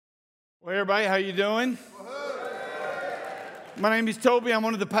Well, everybody, how you doing? My name is Toby. I'm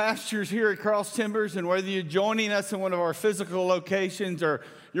one of the pastors here at Cross Timbers, and whether you're joining us in one of our physical locations or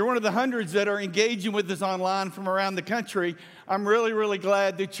you're one of the hundreds that are engaging with us online from around the country, I'm really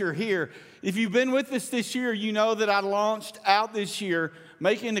glad that you're here. If you've been with us this year, you know that I launched out this year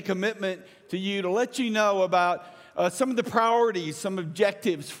making a commitment to you to let you know about some of the priorities, some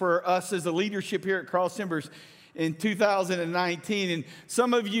objectives for us as a leadership here at Cross Timbers in 2019. And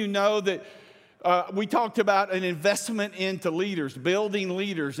some of you know that we talked about an investment into leaders, building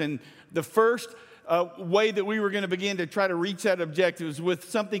leaders. And the first way that we were going to begin to try to reach that objective is with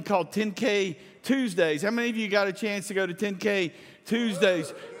something called 10K Tuesdays. How many of you got a chance to go to 10K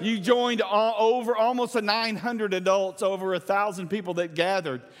Tuesdays? You joined over almost 900 adults, over 1,000 people that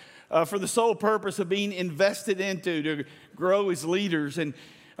gathered for the sole purpose of being invested into to grow as leaders. And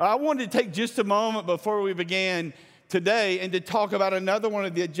I wanted to take just a moment before we began today and to talk about another one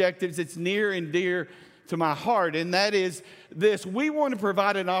of the objectives that's near and dear to my heart, and that is this. We want to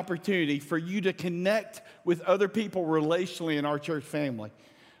provide an opportunity for you to connect with other people relationally in our church family.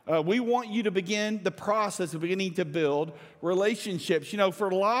 We want you to begin the process of beginning to build relationships. You know, for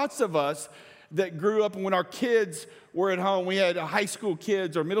lots of us that grew up when our kids were at home, we had high school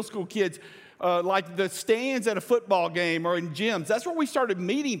kids or middle school kids, like the stands at a football game or in gyms. That's where we started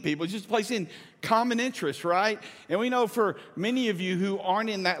meeting people. It's just a place in common interest, right? And we know for many of you who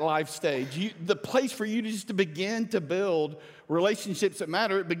aren't in that life stage, the place for you to begin to build relationships that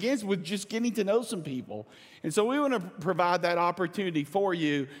matter, it begins with just getting to know some people. And so we want to provide that opportunity for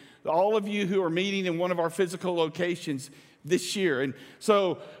you, all of you who are meeting in one of our physical locations this year. And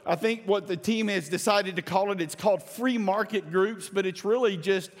so I think what the team has decided to call it, it's called free market groups, but it's really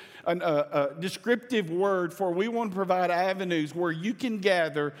just a descriptive word for we want to provide avenues where you can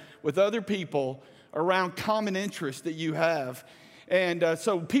gather with other people around common interests that you have. And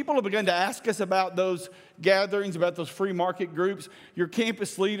so people have begun to ask us about those gatherings, about those free market groups. Your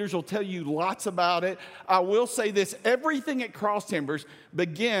campus leaders will tell you lots about it. I will say this, everything at Cross Timbers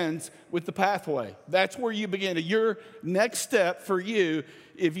begins with the pathway. That's where you begin. Your next step for you,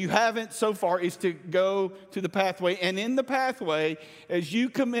 if you haven't so far, is to go to the pathway. And in the pathway, as you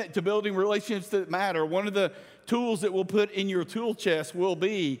commit to building relationships that matter, one of the tools that we'll put in your tool chest will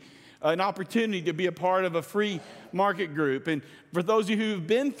be an opportunity to be a part of a free market group. And for those of you who've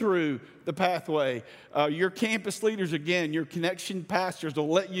been through the pathway, your campus leaders, again, your connection pastors will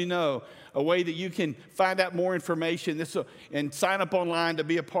let you know a way that you can find out more information and sign up online to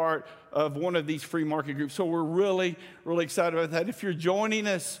be a part of one of these free market groups. So we're really excited about that. If you're joining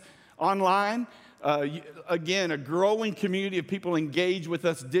us online, again, a growing community of people engage with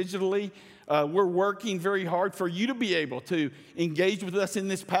us digitally. We're working very hard for you to be able to engage with us in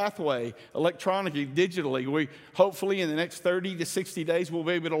this pathway electronically, digitally. We hopefully in the next 30 to 60 days we'll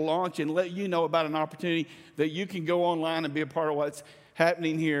be able to launch and let you know about an opportunity that you can go online and be a part of what's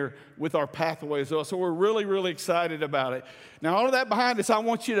happening here with our pathway as well. So we're really excited about it. Now, all of that behind us, I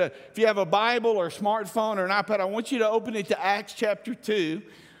want you to, if you have a Bible or a smartphone or an iPad, I want you to open it to Acts chapter 2.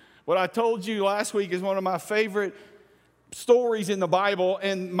 What I told you last week is one of my favorite stories in the Bible,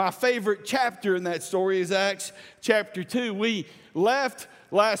 and my favorite chapter in that story is Acts chapter 2. We left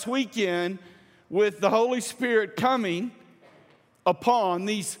last weekend with the Holy Spirit coming upon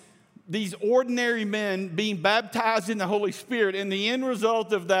these ordinary men being baptized in the Holy Spirit, and the end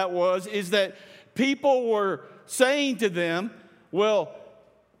result of that is that people were saying to them, well,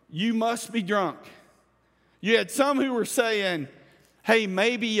 you must be drunk. You had some who were saying, hey,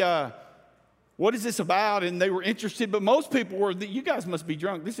 maybe what is this about? And they were interested, but most people were, you guys must be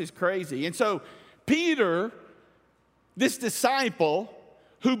drunk. This is crazy. And so Peter, this disciple,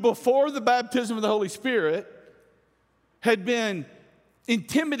 who before the baptism of the Holy Spirit had been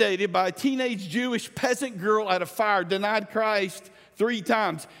intimidated by a teenage Jewish peasant girl at a fire, denied Christ 3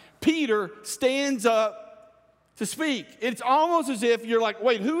 times. Peter stands up to speak. It's almost as if you're like,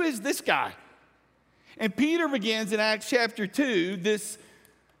 wait, who is this guy? And Peter begins in Acts chapter 2, this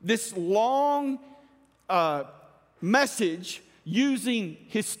long message using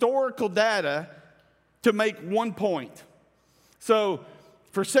historical data to make one point. So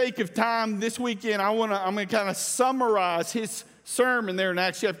for sake of time this weekend, I'm going to kind of summarize his sermon there in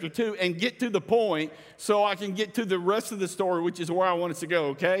Acts chapter 2 and get to the point so I can get to the rest of the story, which is where I want us to go,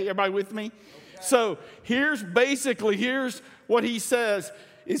 okay? Everybody with me? Okay. So here's what he says,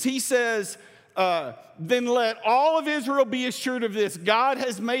 then let all of Israel be assured of this. God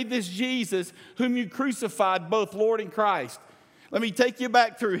has made this Jesus, whom you crucified, both Lord and Christ. Let me take you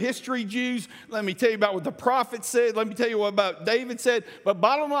back through history, Jews. Let me tell you about what the prophets said. Let me tell you what about David said. But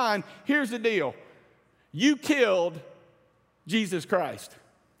bottom line, here's the deal. You killed Jesus Christ.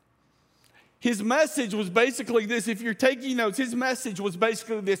 His message was basically this. If you're taking notes, his message was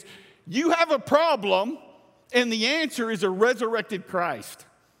basically this. You have a problem, and the answer is a resurrected Christ.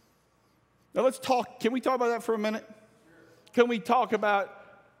 Now let's talk. Can we talk about that for a minute? Can we talk about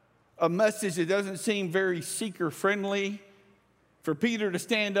a message that doesn't seem very seeker-friendly, for Peter to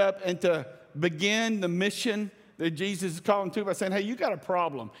stand up and to begin the mission that Jesus is calling to by saying, hey, you got a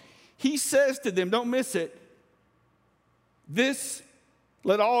problem. He says to them, don't miss it,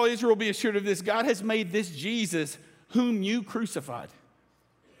 let all Israel be assured of this, God has made this Jesus whom you crucified.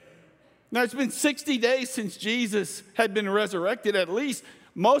 Now, it's been 60 days since Jesus had been resurrected at least.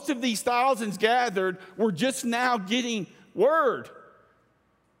 Most of these thousands gathered were just now getting word.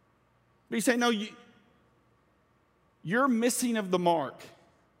 But he's saying, no, you're missing of the mark.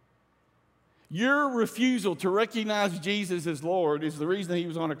 Your refusal to recognize Jesus as Lord is the reason he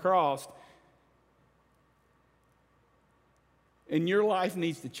was on a cross. And your life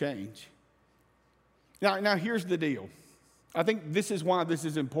needs to change. Now here's the deal. I think this is why this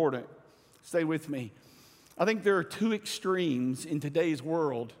is important. Stay with me. I think there are two extremes in today's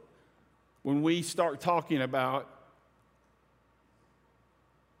world when we start talking about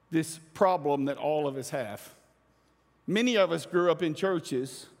this problem that all of us have. Many of us grew up in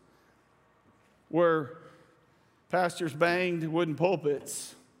churches where pastors banged wooden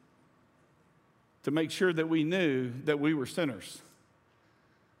pulpits to make sure that we knew that we were sinners.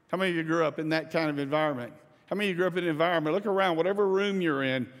 How many of you grew up in that kind of environment? How many of you grew up in an environment? Look around, whatever room you're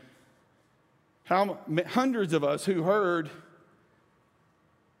in, hundreds of us who heard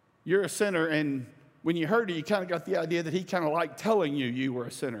you're a sinner, and when you heard it, you kind of got the idea that he kind of liked telling you were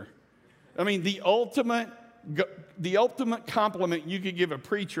a sinner. I mean, the ultimate compliment you could give a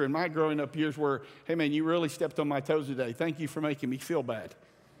preacher in my growing up years were, hey man, you really stepped on my toes today. Thank you for making me feel bad.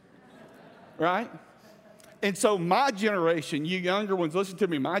 Right? And so my generation, you younger ones, listen to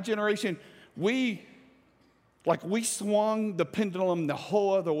me, my generation, we swung the pendulum the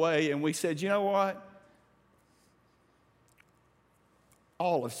whole other way, and we said, you know what?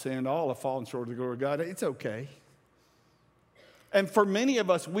 All have sinned, all have fallen short of the glory of God. It's okay. And for many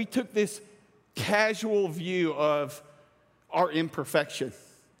of us, we took this casual view of our imperfection.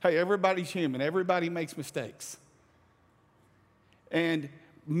 Hey, everybody's human. Everybody makes mistakes. And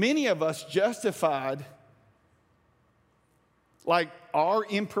many of us justified our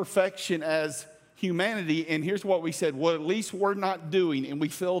imperfection as humanity, and here's what we said, well, at least we're not doing, and we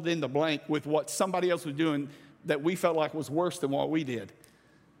filled in the blank with what somebody else was doing that we felt like was worse than what we did.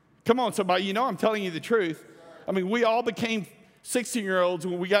 Come on, somebody, you know I'm telling you the truth. I mean, we all became 16-year-olds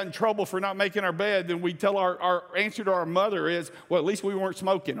when we got in trouble for not making our bed, then we tell our answer to our mother is, well, at least we weren't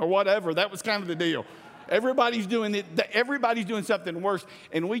smoking or whatever. That was kind of the deal. Everybody's doing it. Everybody's doing something worse,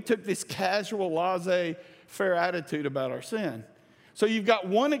 and we took this casual, laissez-faire attitude about our sin. So you've got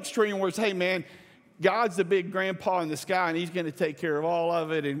one extreme where it's, hey, man, God's the big grandpa in the sky, and he's going to take care of all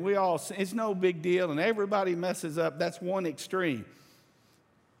of it, and it's no big deal, and everybody messes up. That's one extreme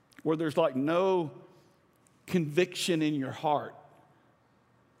where there's no conviction in your heart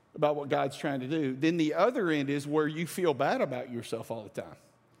about what God's trying to do. Then the other end is where you feel bad about yourself all the time.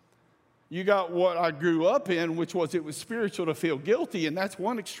 You got what I grew up in, which was it was spiritual to feel guilty, and that's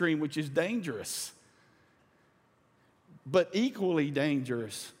one extreme, which is dangerous. But equally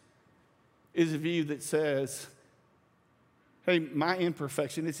dangerous is a view that says, hey, my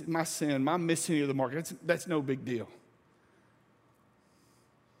imperfection, it's my sin, my missing of the mark, that's no big deal.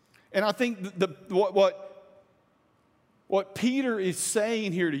 And I think what Peter is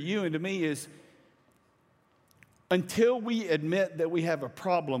saying here to you and to me is, until we admit that we have a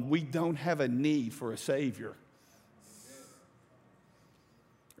problem, we don't have a need for a Savior.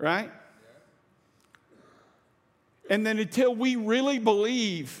 Right? And then until we really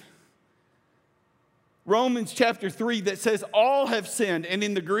believe Romans chapter 3 that says all have sinned. And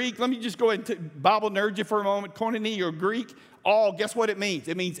in the Greek, let me just go ahead and Bible nerd you for a moment. Koinonia or Greek, all, guess what it means?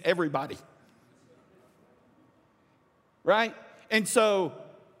 It means everybody. Right? And so,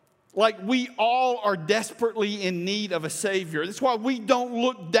 we all are desperately in need of a Savior. That's why we don't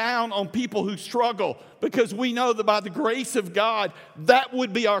look down on people who struggle, because we know that by the grace of God, that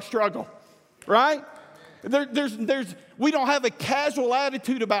would be our struggle. Right? We don't have a casual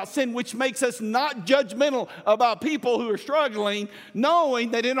attitude about sin, which makes us not judgmental about people who are struggling,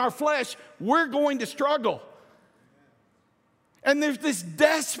 knowing that in our flesh, we're going to struggle. And there's this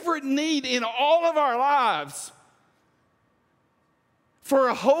desperate need in all of our lives for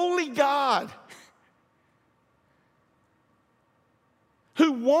a holy God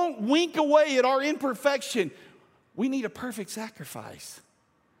who won't wink away at our imperfection. We need a perfect sacrifice.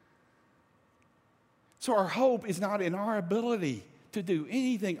 So our hope is not in our ability to do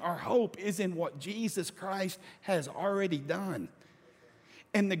anything. Our hope is in what Jesus Christ has already done.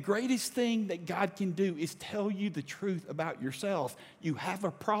 And the greatest thing that God can do is tell you the truth about yourself. You have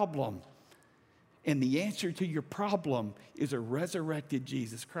a problem. And the answer to your problem is a resurrected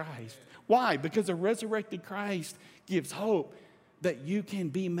Jesus Christ. Why? Because a resurrected Christ gives hope that you can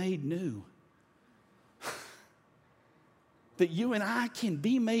be made new. That you and I can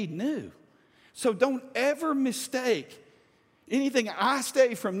be made new. So don't ever mistake anything I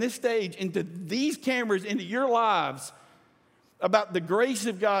say from this stage into these cameras, into your lives, about the grace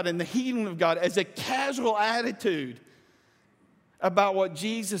of God and the healing of God as a casual attitude about what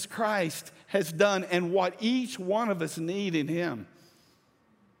Jesus Christ has done and what each one of us need in Him.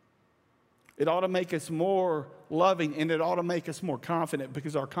 It ought to make us more loving, and it ought to make us more confident,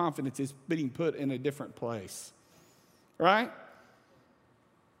 because our confidence is being put in a different place. Right?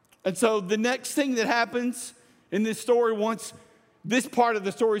 And so the next thing that happens in this story, once this part of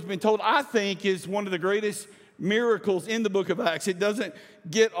the story has been told, I think is one of the greatest miracles in the book of Acts. It doesn't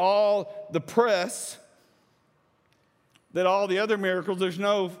get all the press that all the other miracles. There's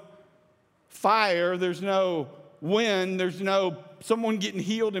no fire, there's no wind, there's no someone getting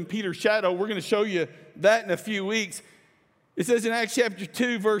healed in Peter's shadow. We're going to show you that in a few weeks. It says in Acts chapter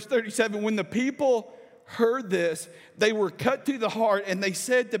 2, verse 37, when the people heard this, they were cut to the heart, and they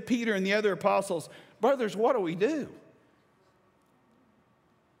said to Peter and the other apostles, brothers, what do we do?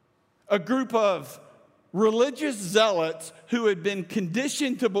 A group of religious zealots who had been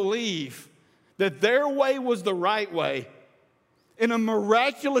conditioned to believe that their way was the right way, in a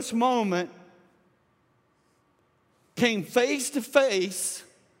miraculous moment, came face to face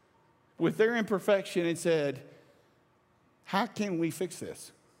with their imperfection and said, how can we fix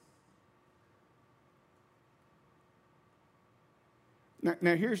this?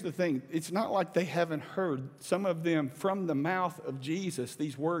 Now, here's the thing. It's not like they haven't heard, some of them, from the mouth of Jesus,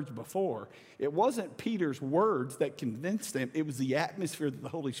 these words before. It wasn't Peter's words that convinced them. It was the atmosphere that the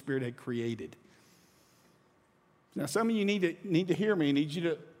Holy Spirit had created. Now, some of you need to hear me. I need you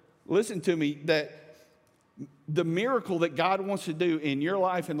to listen to me, that the miracle that God wants to do in your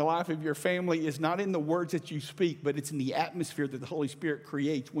life and the life of your family is not in the words that you speak, but it's in the atmosphere that the Holy Spirit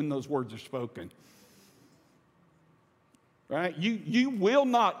creates when those words are spoken. Right? You will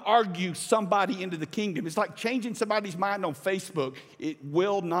not argue somebody into the kingdom. It's like changing somebody's mind on Facebook. It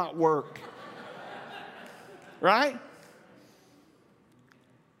will not work. Right?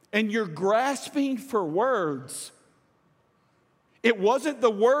 And you're grasping for words. It wasn't the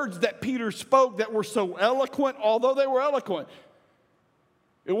words that Peter spoke that were so eloquent, although they were eloquent.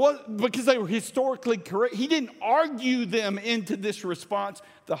 It was because they were historically correct. He didn't argue them into this response.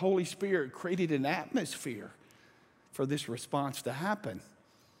 The Holy Spirit created an atmosphere for this response to happen.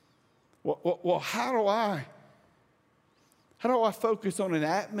 Well, how do I focus on an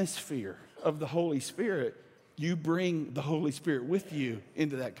atmosphere of the Holy Spirit? You bring the Holy Spirit with you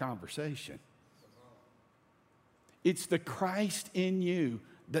into that conversation. It's the Christ in you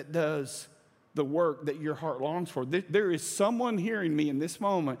that does the work that your heart longs for. There is someone hearing me in this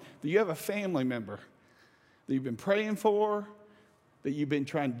moment that you have a family member that you've been praying for, that you've been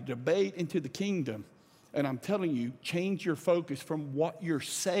trying to debate into the kingdom. And I'm telling you, change your focus from what you're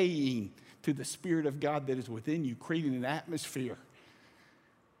saying to the Spirit of God that is within you, creating an atmosphere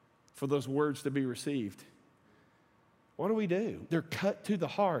for those words to be received. What do? They're cut to the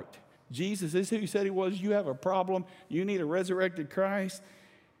heart. Jesus is who He said He was. You have a problem. You need a resurrected Christ.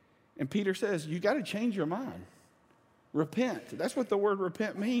 And Peter says, you got to change your mind. Repent. That's what the word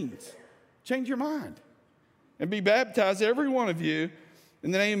repent means. Change your mind. And be baptized, every one of you,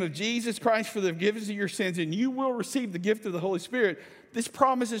 in the name of Jesus Christ for the forgiveness of your sins, and you will receive the gift of the Holy Spirit. This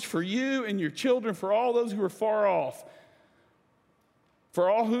promise is for you and your children, for all those who are far off, for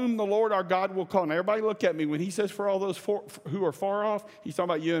all whom the Lord our God will call. Now, everybody look at me. When He says for all those who are far off, He's talking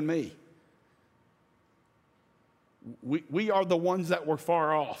about you and me. We are the ones that were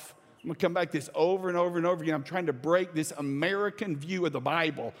far off. I'm going to come back to this over and over and over again. I'm trying to break this American view of the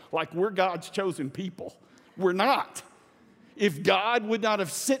Bible, like we're God's chosen people. We're not. If God would not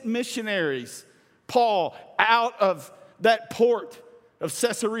have sent missionaries, Paul, out of that port of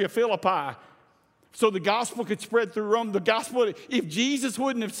Caesarea Philippi, so the gospel could spread through Rome, the gospel, if Jesus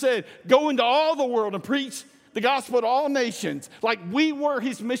wouldn't have said, go into all the world and preach the gospel to all nations, like we were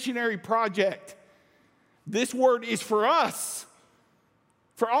His missionary project. This word is for us,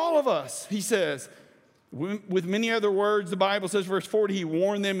 for all of us, he says. With many other words, the Bible says, verse 40, He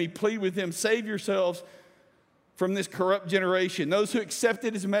warned them, He pleaded with them, save yourselves from this corrupt generation. Those who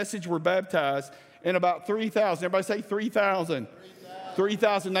accepted His message were baptized, and about 3,000, everybody say 3,000.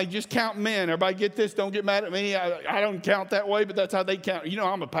 3,000, they just count men. Everybody get this? Don't get mad at me. I don't count that way, but that's how they count. You know,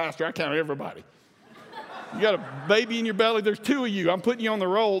 I'm a pastor. I count everybody. You got a baby in your belly. There's 2 of you. I'm putting you on the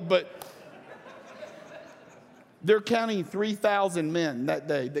roll, but they're counting 3,000 men that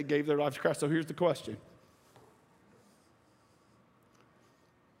day that gave their life to Christ. So here's the question.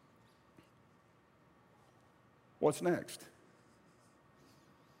 What's next?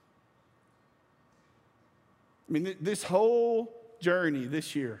 I mean, this whole journey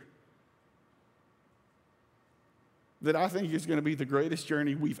this year that I think is going to be the greatest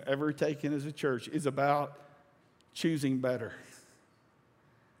journey we've ever taken as a church is about choosing better.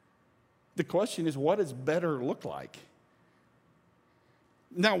 The question is, what does better look like?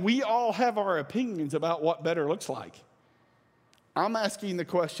 Now, we all have our opinions about what better looks like. I'm asking the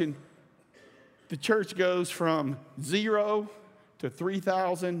question, the church goes from 0 to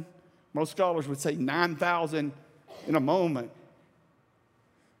 3,000. Most scholars would say 9,000 in a moment.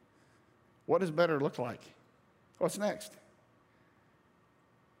 What does better look like? What's next?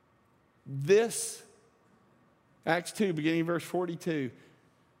 This, Acts 2, beginning verse 42,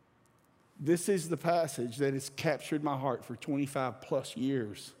 this is the passage that has captured my heart for 25 plus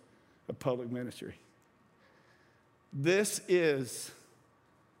years of public ministry. This is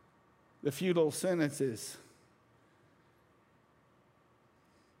the few little sentences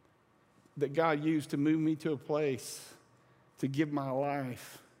that God used to move me to a place to give my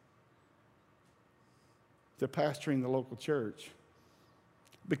life to pastoring the local church.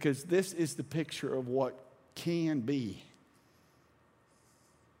 Because this is the picture of what can be.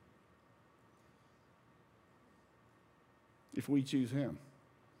 If we choose Him.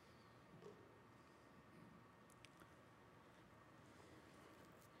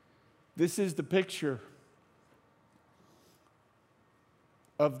 This is the picture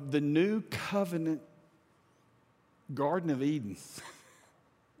of the new covenant Garden of Eden,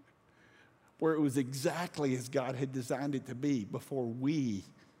 where it was exactly as God had designed it to be before we,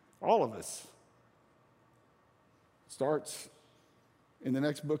 all of us, starts in the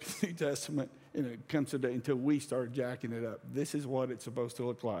next book of the New Testament, and it comes today until we start jacking it up. This is what it's supposed to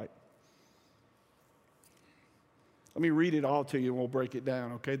look like. Let me read it all to you and we'll break it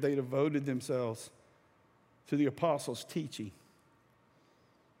down, okay? They devoted themselves to the apostles' teaching,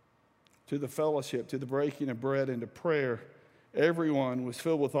 to the fellowship, to the breaking of bread, and to prayer. Everyone was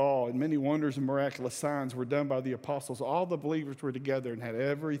filled with awe, and many wonders and miraculous signs were done by the apostles. All the believers were together and had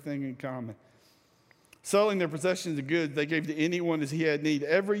everything in common. Selling their possessions and goods, they gave to anyone as he had need.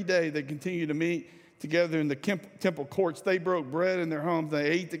 Every day they continued to meet together in the temple courts. They broke bread in their homes. They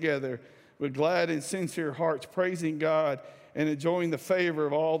ate together with glad and sincere hearts, praising God and enjoying the favor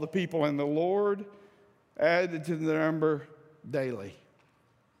of all the people. And the Lord added to the number daily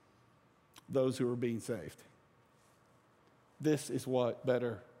those who were being saved. This is what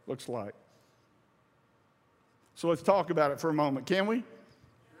better looks like. So let's talk about it for a moment, can we? Sure.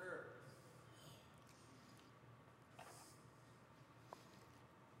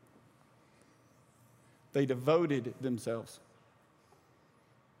 They devoted themselves.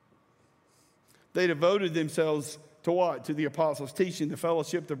 They devoted themselves to what? To the apostles' teaching, the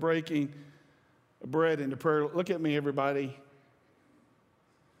fellowship, the breaking of bread, and the prayer. Look at me, everybody.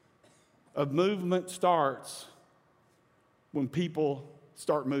 A movement starts when people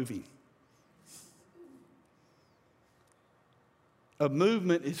start moving. A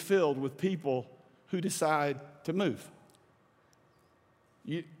movement is filled with people who decide to move.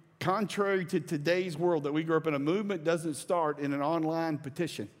 Contrary to today's world that we grew up in, a movement doesn't start in an online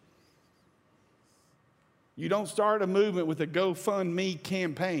petition. You don't start a movement with a GoFundMe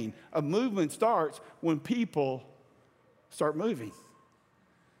campaign. A movement starts when people start moving.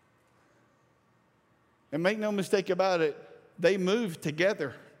 And make no mistake about it, they move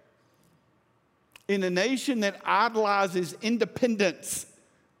together. In a nation that idolizes independence,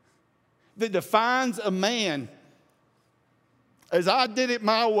 that defines a man as I did it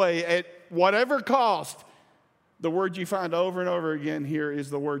my way at whatever cost, the word you find over and over again here is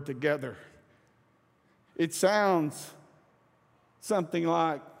the word together. It sounds something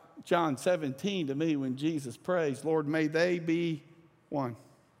like John 17 to me when Jesus prays, Lord, may they be one.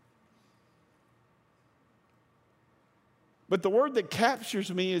 But the word that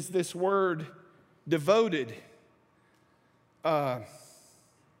captures me is this word devoted.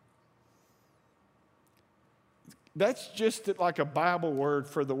 That's just like a Bible word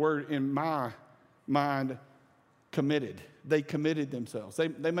for the word, in my mind, committed. They committed themselves.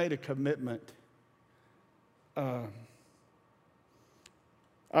 They made a commitment.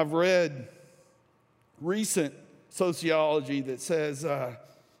 I've read recent sociology that says that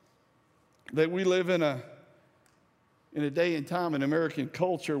we live in a in a day and time in American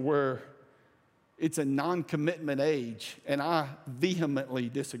culture where it's a non-commitment age, and I vehemently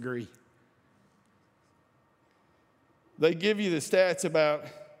disagree. They give you the stats about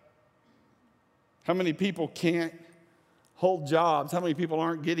how many people can't hold jobs, how many people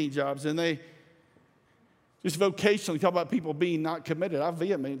aren't getting jobs, and they just vocationally talk about people being not committed. I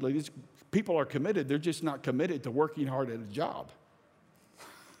vehemently, people are committed, they're just not committed to working hard at a job.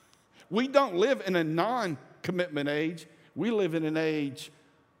 We don't live in a non-commitment age. We live in an age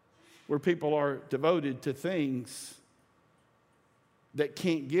where people are devoted to things that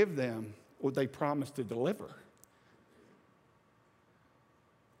can't give them what they promised to deliver.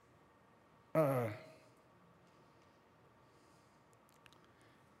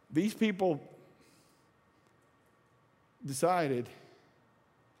 These people decided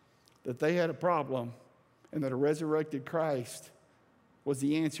that they had a problem and that a resurrected Christ was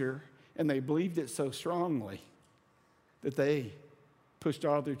the answer, and they believed it so strongly that they pushed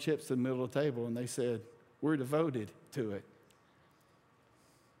all their chips in the middle of the table and they said, we're devoted to it.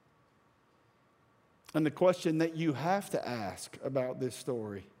 And the question that you have to ask about this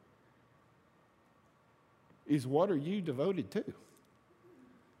story is, what are you devoted to?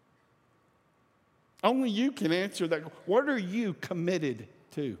 Only you can answer that. What are you committed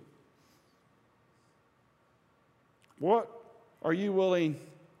to? What are you willing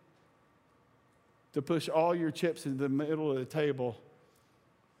to push all your chips into the middle of the table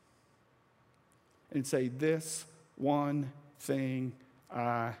and say, this one thing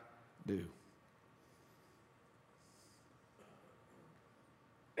I do?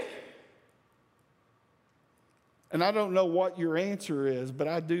 And I don't know what your answer is, but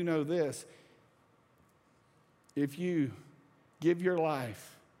I do know this. If you give your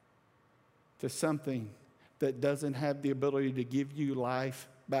life to something that doesn't have the ability to give you life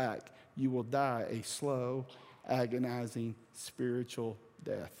back, you will die a slow, agonizing, spiritual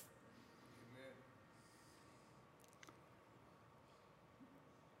death.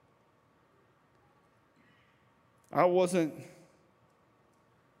 I wasn't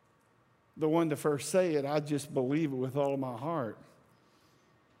the one to first say it. I just believe it with all of my heart.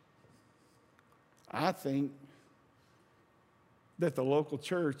 I think that the local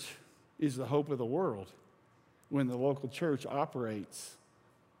church is the hope of the world when the local church operates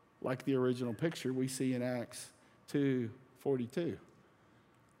like the original picture we see in Acts 2:42.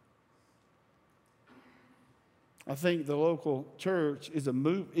 I think the local church is the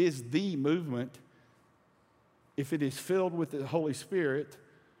movement, if it is filled with the Holy Spirit,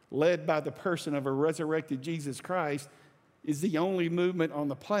 led by the person of a resurrected Jesus Christ, is the only movement on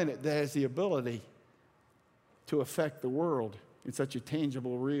the planet that has the ability to affect the world in such a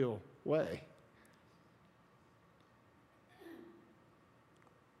tangible, real way.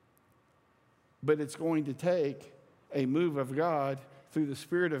 But it's going to take a move of God through the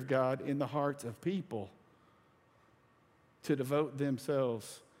Spirit of God in the hearts of people to devote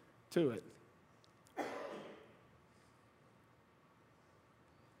themselves to it.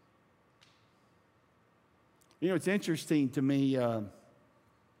 You know, it's interesting to me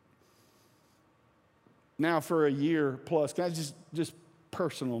now for a year plus, can I just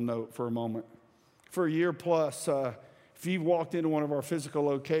personal note for a moment? For a year plus, if you've walked into one of our physical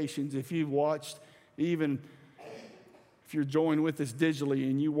locations, if you've watched, even if you're joined with us digitally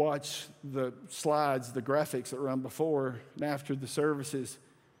and you watch the slides, the graphics that run before and after the services,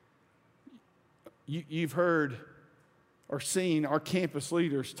 you've heard or seen our campus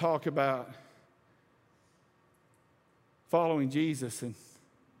leaders talk about following Jesus and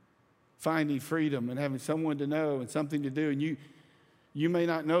finding freedom and having someone to know and something to do. And you may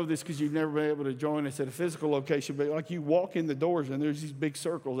not know this because you've never been able to join us at a physical location, but like you walk in the doors and there's these big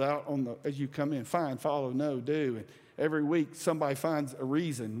circles out as you come in, find, follow, know, do. And every week somebody finds a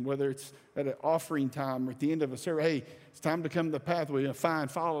reason, whether it's at an offering time or at the end of a service, hey, it's time to come to the pathway and find,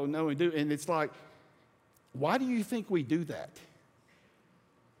 follow, know, and do. And it's like, why do you think we do that?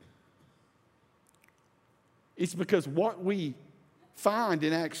 It's because what we find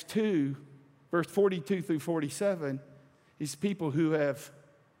in Acts 2, verse 42 through 47, is people who have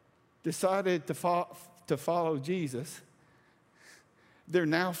decided to follow Jesus. They're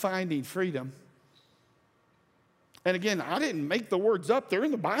now finding freedom. And again, I didn't make the words up. They're in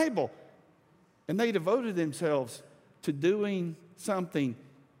the Bible. And they devoted themselves to doing something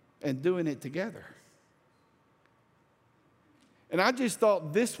and doing it together. And I just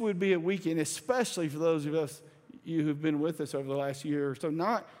thought this would be a weekend, especially for those of us, you who've been with us over the last year or so,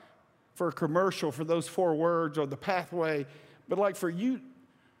 not for a commercial, for those 4 words or the pathway, but like for you.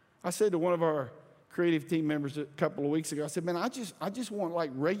 I said to one of our creative team members a couple of weeks ago, I said, man, I just want like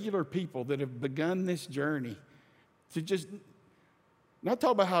regular people that have begun this journey to just not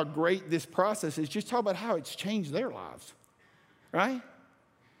talk about how great this process is, just talk about how it's changed their lives, right?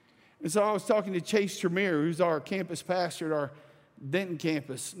 And so I was talking to Chase Tremere, who's our campus pastor at our Denton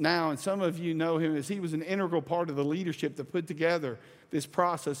campus now, and some of you know him as he was an integral part of the leadership that put together this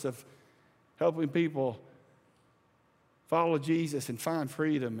process of helping people follow Jesus and find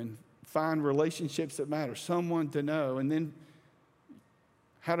freedom and find relationships that matter, someone to know, and then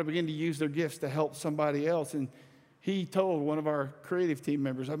how to begin to use their gifts to help somebody else. And he told one of our creative team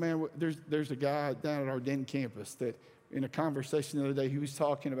members, "Oh man, there's a guy down at our Denton campus that in a conversation the other day, he was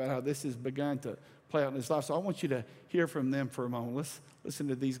talking about how this has begun to play out in his life." So I want you to hear from them for a moment. Let's listen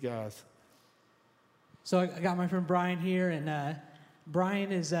to these guys. So I got my friend Brian here, and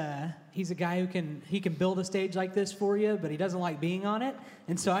Brian is he's a guy who can build a stage like this for you, but he doesn't like being on it.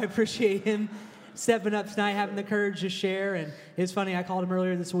 And so I appreciate him stepping up tonight, having the courage to share. And it's funny, I called him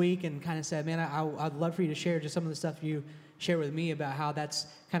earlier this week and kind of said, man, I'd love for you to share just some of the stuff you share with me about how that's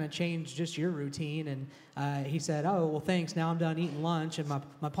kind of changed just your routine. And he said, oh, well, thanks. Now I'm done eating lunch, and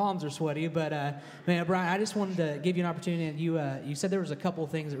my palms are sweaty. But, man, Brian, I just wanted to give you an opportunity. And you said there was a couple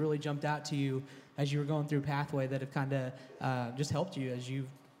of things that really jumped out to you as you were going through Pathway that have kind of just helped you as you've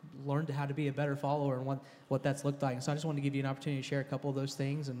learned how to be a better follower and what that's looked like. And so I just wanted to give you an opportunity to share a couple of those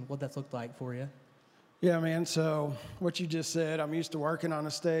things and what that's looked like for you. Yeah, man, so what you just said, I'm used to working on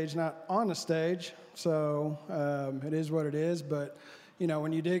a stage, not on the stage, so it is what it is. But, you know,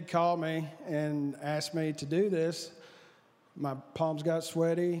 when you did call me and ask me to do this, my palms got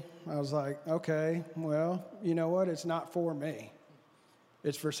sweaty. I was like, okay, well, you know what? It's not for me.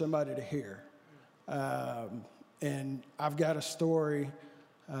 It's for somebody to hear. And I've got a story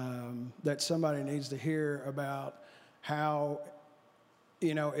that somebody needs to hear about how,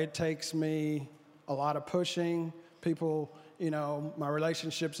 you know, it takes me a lot of pushing, people, you know, my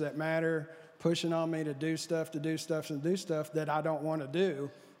relationships that matter, pushing on me to do stuff that I don't want to do.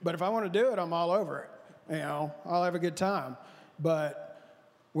 But if I want to do it, I'm all over it. You know, I'll have a good time. But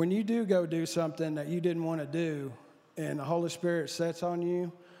when you do go do something that you didn't want to do and the Holy Spirit sets on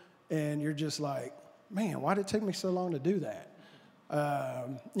you and you're just like, man, why did it take me so long to do that?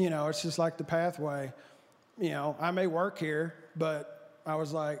 You know, it's just like the Pathway. You know, I may work here, but I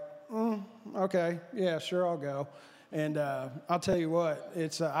was like, okay, yeah, sure, I'll go. And I'll tell you what,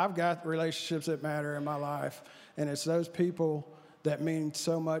 it's I've got relationships that matter in my life, and it's those people that mean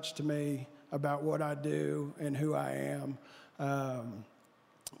so much to me about what I do and who I am.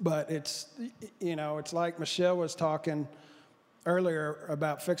 But it's, you know, it's like Michelle was talking earlier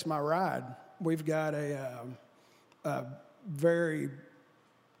about Fix My Ride. We've got a very,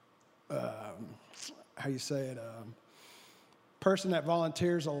 how you say it, person that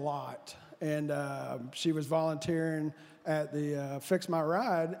volunteers a lot, and she was volunteering at the Fix My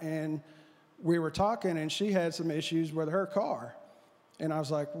Ride, and we were talking, and she had some issues with her car, and I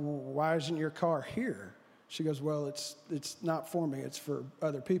was like, well, why isn't your car here? She goes, well, it's not for me, it's for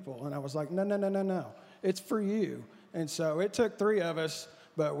other people. And I was like, no, it's for you. And so it took 3 of us,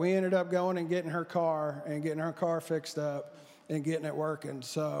 but we ended up going and getting her car fixed up and getting it working.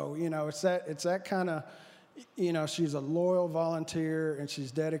 So, you know, it's that kind of, you know, she's a loyal volunteer and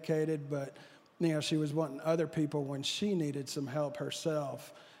she's dedicated, but, you know, she was wanting other people when she needed some help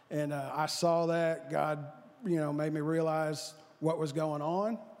herself. And I saw that. God, you know, made me realize what was going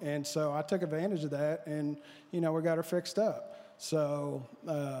on. And so I took advantage of that, and, you know, we got her fixed up. So,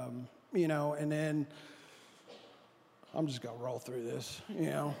 you know, and then I'm just going to roll through this, you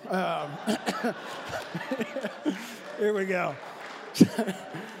know. Here we go.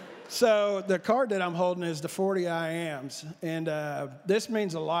 So the card that I'm holding is the 40 I Ams, and this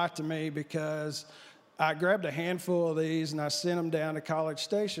means a lot to me because I grabbed a handful of these and I sent them down to College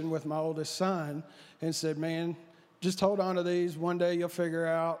Station with my oldest son and said, man, just hold on to these. One day you'll figure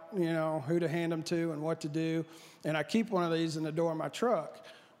out, you know, who to hand them to and what to do. And I keep one of these in the door of my truck.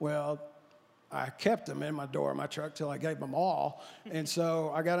 Well, I kept them in my door of my truck till I gave them all. And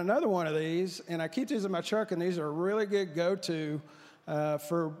so I got another one of these, and I keep these in my truck, and these are a really good go-to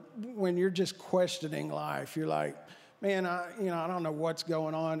for when you're just questioning life. You're like, man, I don't know what's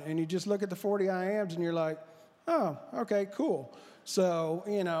going on. And you just look at the 40 I Ams, and you're like, oh, okay, cool. So,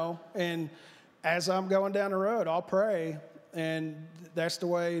 you know, and as I'm going down the road, I'll pray, and that's the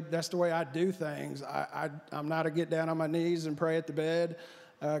way I do things. I'm not a get down on my knees and pray at the bed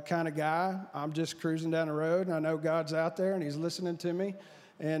kind of guy. I'm just cruising down the road, and I know God's out there, and he's listening to me,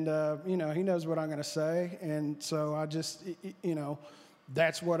 and, you know, he knows what I'm going to say, and so I just, you know,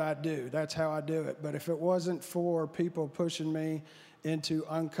 that's what I do. That's how I do it. But if it wasn't for people pushing me into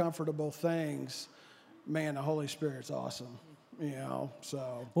uncomfortable things, man, the Holy Spirit's awesome, you know,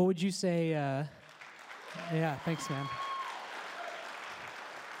 so. What would you say, Yeah, thanks, man.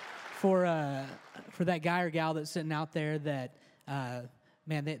 For that guy or gal that's sitting out there that,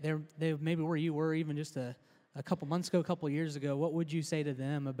 man, they maybe where you were even just a couple months ago, a couple years ago, what would you say to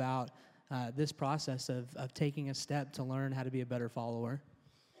them about this process of taking a step to learn how to be a better follower?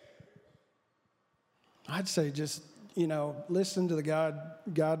 I'd say just, listen to the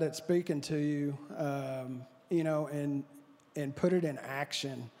God that's speaking to you, and put it in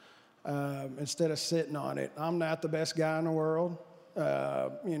action instead of sitting on it. I'm not the best guy in the world.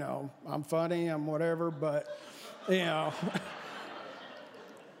 I'm funny, I'm whatever, but,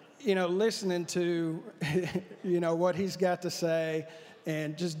 listening to, what he's got to say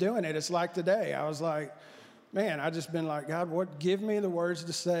and just doing it. It's like today. I was like, man, I just been like, God, give me the words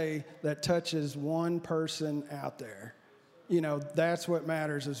to say that touches one person out there. That's what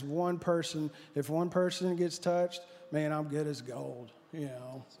matters is one person. If one person gets touched, man, I'm good as gold,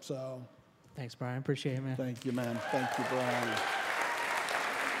 so. Thanks, Brian. Appreciate it, man. Thank you, man. Thank you, Brian.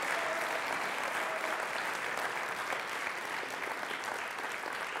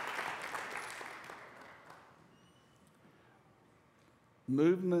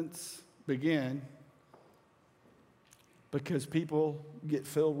 Movements begin because people get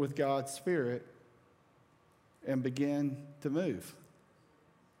filled with God's Spirit and begin to move.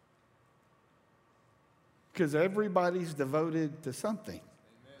 Because everybody's devoted to something.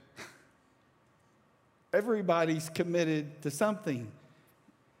 Amen. Everybody's committed to something.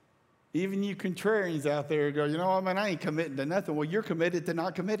 Even you contrarians out there go, I ain't committing to nothing. Well, you're committed to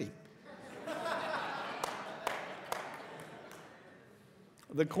not committing.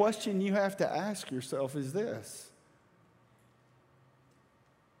 The question you have to ask yourself is this.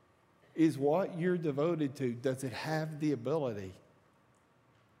 Is what you're devoted to, does it have the ability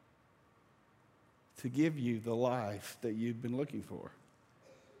to give you the life that you've been looking for?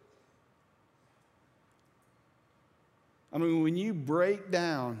 I mean, when you break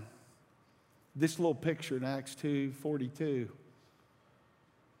down this little picture in Acts 2:42,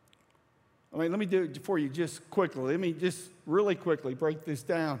 let me do it for you just quickly. Let me just really quickly break this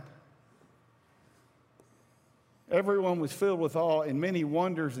down. Everyone was filled with awe, and many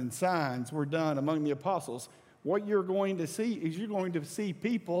wonders and signs were done among the apostles. What you're going to see is you're going to see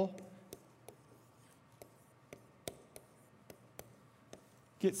people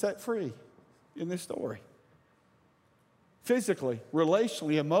get set free in this story. Physically,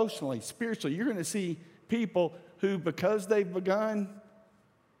 relationally, emotionally, spiritually, you're going to see people who, because they've begun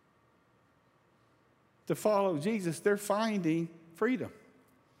to follow Jesus, they're finding freedom.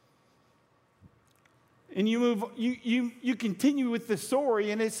 And you continue with the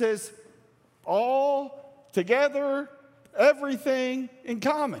story, and it says, all together, everything in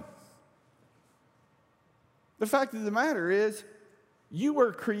common. The fact of the matter is, you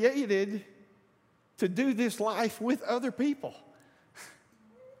were created to do this life with other people.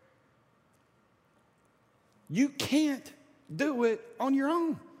 You can't do it on your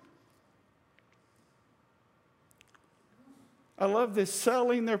own. I love this,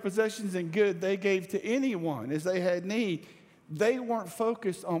 selling their possessions and good they gave to anyone as they had need. They weren't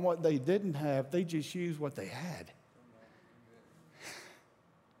focused on what they didn't have. They just used what they had.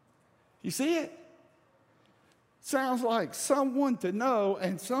 You see it? Sounds like someone to know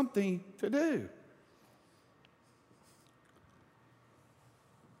and something to do.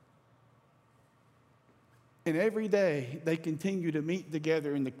 And every day they continue to meet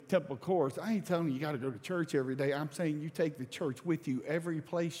together in the temple courts. I ain't telling you got to go to church every day. I'm saying you take the church with you every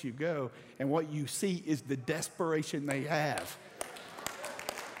place you go, and what you see is the desperation they have.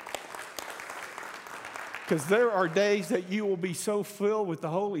 Because there are days that you will be so filled with the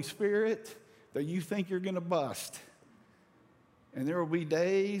Holy Spirit that you think you're going to bust. And there will be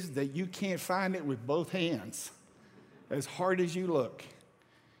days that you can't find it with both hands, as hard as you look.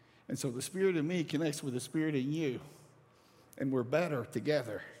 And so the Spirit in me connects with the Spirit in you, and we're better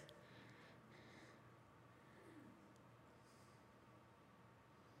together.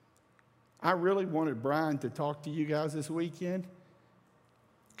 I really wanted Brian to talk to you guys this weekend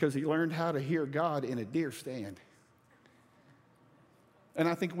because he learned how to hear God in a deer stand. And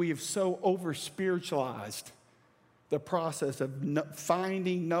I think we have so over-spiritualized the process of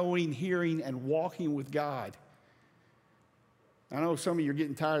finding, knowing, hearing, and walking with God. I know some of you are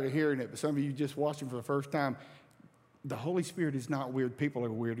getting tired of hearing it, but some of you just watching for the first time. The Holy Spirit is not weird. People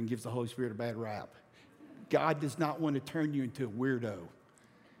are weird and gives the Holy Spirit a bad rap. God does not want to turn you into a weirdo.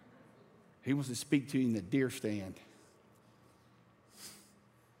 He wants to speak to you in the deer stand.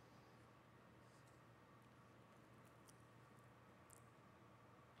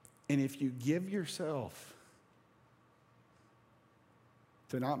 And if you give yourself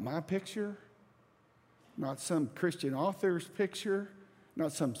to not my picture, not some Christian author's picture,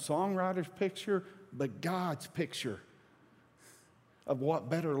 not some songwriter's picture, but God's picture of what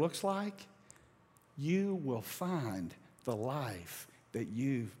better looks like, you will find the life that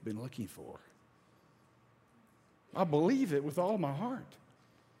you've been looking for. I believe it with all my heart.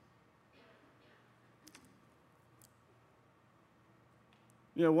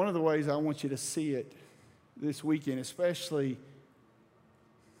 You know, one of the ways I want you to see it this weekend, especially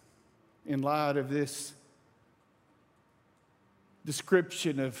in light of this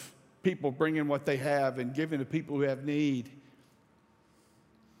description of people bringing what they have and giving to people who have need,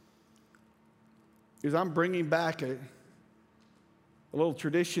 is I'm bringing back a little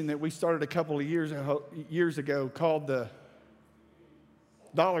tradition that we started a couple of years ago called the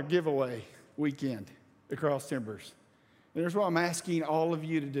Dollar Giveaway Weekend across Timbers. And here's what I'm asking all of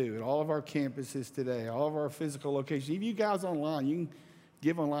you to do at all of our campuses today, all of our physical locations. Even you guys online, you can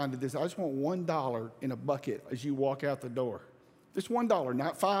give online to this. I just want $1 in a bucket as you walk out the door. Just $1,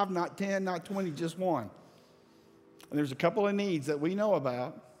 not 5, not 10, not 20, just one. And there's a couple of needs that we know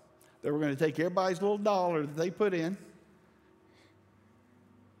about that we're going to take everybody's little dollar that they put in,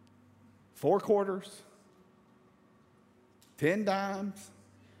 4 quarters, 10 dimes,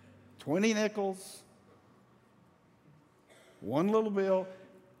 20 nickels, 1 little bill,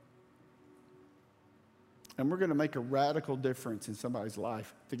 and we're going to make a radical difference in somebody's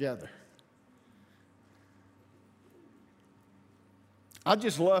life together. I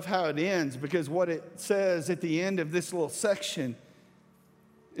just love how it ends, because what it says at the end of this little section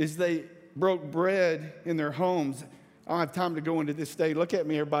is they broke bread in their homes. I don't have time to go into this today. Look at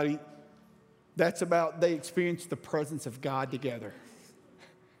me, everybody. That's about they experienced the presence of God together.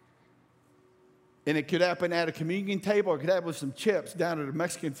 And it could happen at a communion table, or it could happen with some chips down at a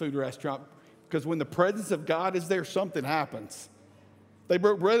Mexican food restaurant. Because when the presence of God is there, something happens. They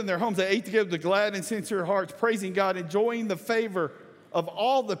broke bread in their homes. They ate together with glad and sincere hearts, praising God, enjoying the favor of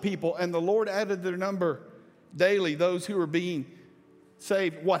all the people. And the Lord added their number daily, those who were being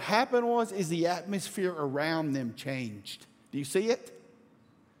saved. What happened is the atmosphere around them changed. Do you see it?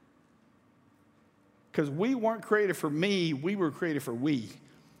 Because we weren't created for me, we were created for we.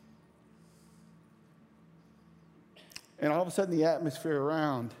 And all of a sudden, the atmosphere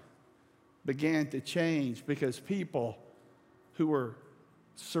around began to change, because people who were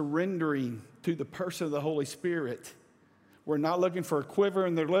surrendering to the person of the Holy Spirit were not looking for a quiver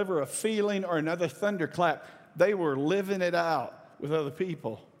in their liver, a feeling, or another thunderclap. They were living it out with other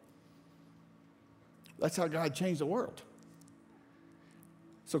people. That's how God changed the world.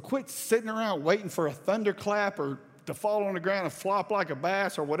 So quit sitting around waiting for a thunderclap or to fall on the ground and flop like a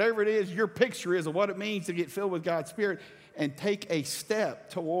bass, or whatever it is your picture is of what it means to get filled with God's Spirit, and take a step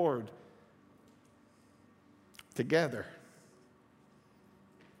toward together.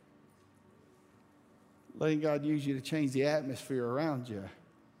 Letting God use you to change the atmosphere around you,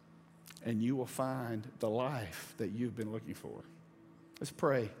 and you will find the life that you've been looking for. Let's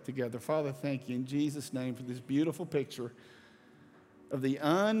pray together. Father, thank you in Jesus' name for this beautiful picture of the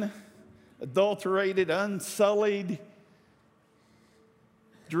unadulterated, unsullied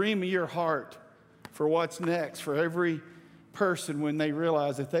dream of your heart for what's next for every person when they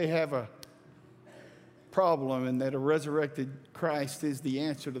realize that they have a problem and that a resurrected Christ is the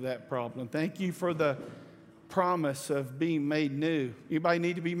answer to that problem. Thank you for the promise of being made new. Anybody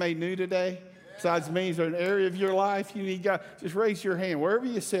need to be made new today? Besides me, is there an area of your life you need God? Just raise your hand. Wherever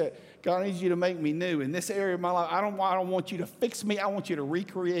you sit, God needs you to make me new. In this area of my life, I don't want you to fix me. I want you to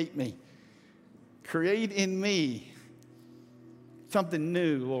recreate me. Create in me something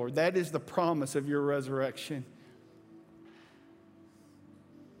new, Lord. That is the promise of your resurrection.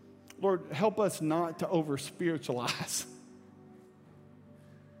 Lord, help us not to over-spiritualize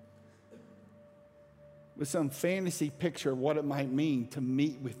with some fantasy picture of what it might mean to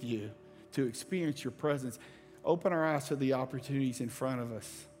meet with you, to experience your presence. Open our eyes to the opportunities in front of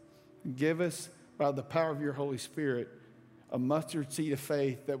us. Give us, by the power of your Holy Spirit, a mustard seed of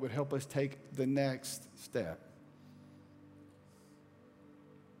faith that would help us take the next step.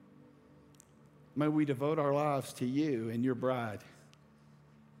 May we devote our lives to you and your bride.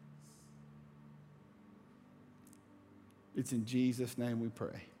 It's in Jesus' name we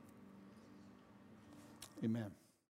pray. Amen.